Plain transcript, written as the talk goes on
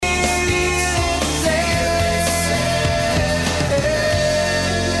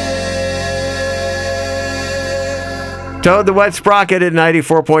Toad the Wet Sprocket at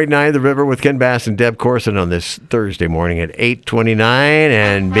 94.9 The River with Ken Bass and Deb Corson on this Thursday morning at 8:29.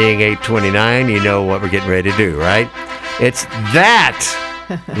 And being 8:29, you know what we're getting ready to do, right? It's that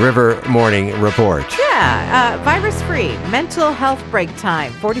River Morning Report. Yeah, virus-free mental health break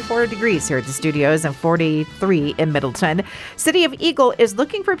time. 44 degrees here at the studios and 43 in Middleton. City of Eagle is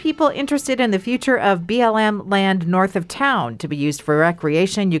looking for people interested in the future of BLM land north of town to be used for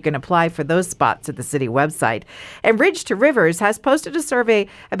recreation. You can apply for those spots at the city website. And Ridge to Rivers has posted a survey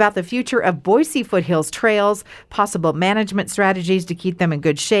about the future of Boise Foothills trails, possible management strategies to keep them in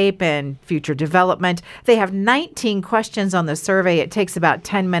good shape and future development. They have 19 questions on the survey. It takes about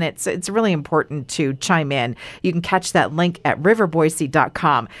 10 minutes. It's really important to chime in. You can catch that link at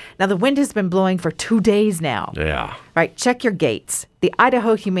riverboise.com. Now, the wind has been blowing for 2 days now. Yeah. Right. Check your gates. The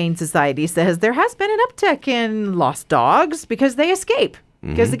Idaho Humane Society says there has been an uptick in lost dogs because they escape.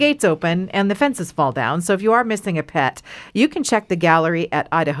 Because the gates open and the fences fall down. So if you are missing a pet, you can check the gallery at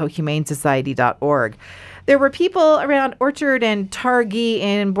idahohumanesociety.org. There were people around Orchard and Targhee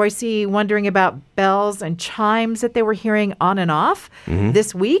in Boise wondering about bells and chimes that they were hearing on and off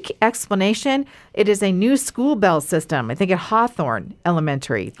this week. Explanation, it is a new school bell system, I think at Hawthorne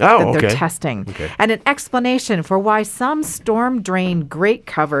Elementary, that they're testing. Okay. And an explanation for why some storm drain grate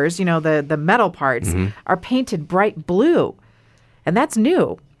covers, you know, the metal parts, are painted bright blue. And that's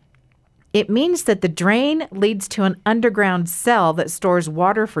new. It means that the drain leads to an underground cell that stores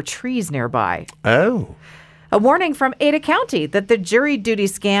water for trees nearby. Oh. A warning from Ada County that the jury duty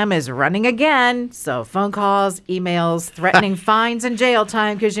scam is running again. So phone calls, emails, threatening fines and jail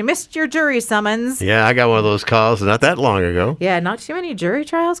time because you missed your jury summons. Yeah, I got one of those calls not that long ago. Yeah, not too many jury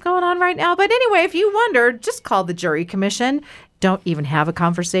trials going on right now. But anyway, if you wonder, just call the jury commission. Don't even have a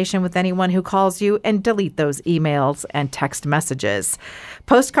conversation with anyone who calls you and delete those emails and text messages.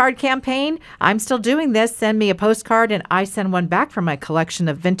 Postcard campaign. I'm still doing this. Send me a postcard and I send one back from my collection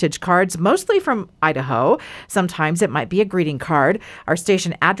of vintage cards, mostly from Idaho. Sometimes it might be a greeting card. Our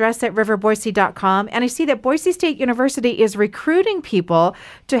station address at riverboise.com. And I see that Boise State University is recruiting people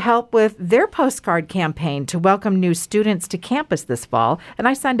to help with their postcard campaign to welcome new students to campus this fall. And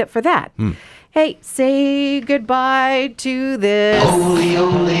I signed up for that. Hey, say goodbye to this. Ole,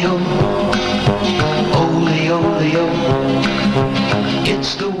 ole, ole. Ole, ole, ole.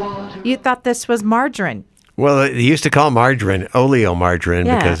 It's the water. You thought this was margarine. Well, they used to call margarine oleomargarine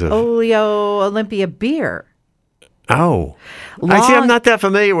because of... Oleo Olympia beer. Oh. I'm not that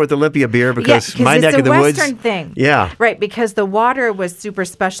familiar with Olympia beer because my neck of the woods... it's a Western thing. Yeah. Right, because the water was super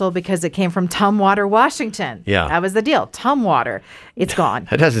special because it came from Tumwater, Washington. Yeah. That was the deal. Tumwater. It's gone.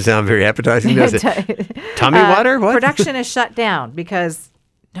 That doesn't sound very appetizing, does it? Tummy water? What? Production is shut down because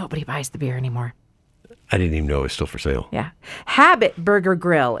nobody buys the beer anymore. I didn't even know it was still for sale. Yeah. Habit Burger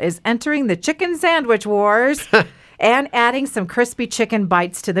Grill is entering the chicken sandwich wars and adding some crispy chicken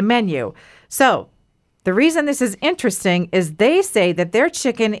bites to the menu. So, the reason this is interesting is they say that their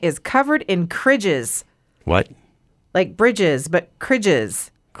chicken is covered in cridges. What? Like bridges, but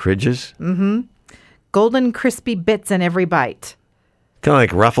cridges. Cridges? Mm-hmm. Golden crispy bits in every bite. Kind of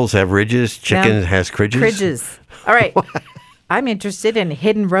like Ruffles have ridges, chicken has cridges? Cridges. All right. I'm interested in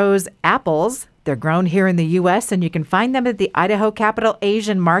Hidden Rose apples. They're grown here in the U.S., and you can find them at the Idaho Capital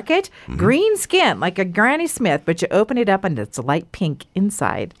Asian Market. Green skin, like a Granny Smith, but you open it up and it's light pink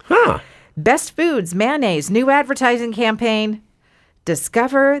inside. Huh. Best Foods Mayonnaise, new advertising campaign.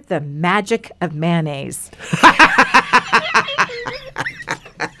 Discover the magic of mayonnaise.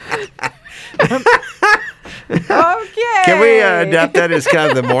 Okay. Can we adapt that as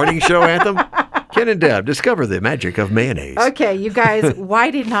kind of the morning show anthem? Ken and Deb, discover the magic of mayonnaise. Okay, you guys, why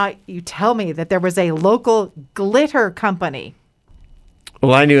did not you tell me that there was a local glitter company?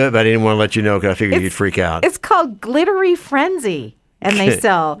 Well, I knew it, but I didn't want to let you know because I figured you'd freak out. It's called Glittery Frenzy. And they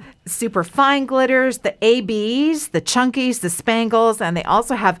sell super fine glitters, the ABs, the chunkies, the spangles, and they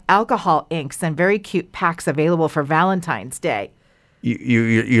also have alcohol inks and very cute packs available for Valentine's Day.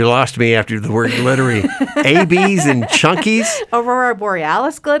 You lost me after the word glittery. ABs and chunkies? Aurora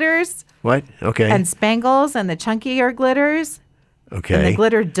Borealis glitters. What? Okay. And spangles and the chunkier glitters. Okay. And the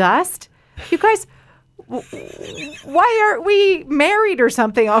glitter dust. You guys, why aren't we married or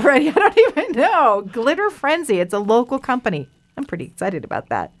something already? I don't even know. Glitter Frenzy. It's a local company. I'm pretty excited about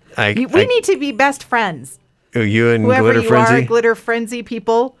that. We need to be best friends. You and Whoever Glitter Frenzy? Whoever you are, Glitter Frenzy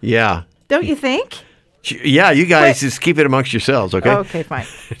people. Yeah. Don't you think? Yeah, you guys just keep it amongst yourselves, okay? Okay, fine.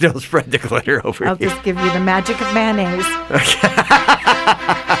 Don't spread the glitter over I'll here. just give you the magic of mayonnaise. Okay.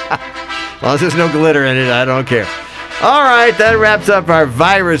 As long as there's no glitter in it, I don't care. All right, that wraps up our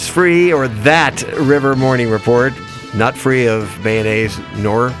virus-free or that River Morning Report. Not free of mayonnaise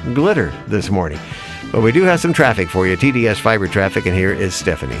nor glitter this morning. But we do have some traffic for you, TDS Fiber traffic, and here is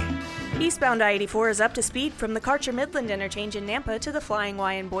Stephanie. Eastbound I-84 is up to speed from the Karcher Midland interchange in Nampa to the Flying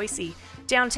Y in Boise. Downtown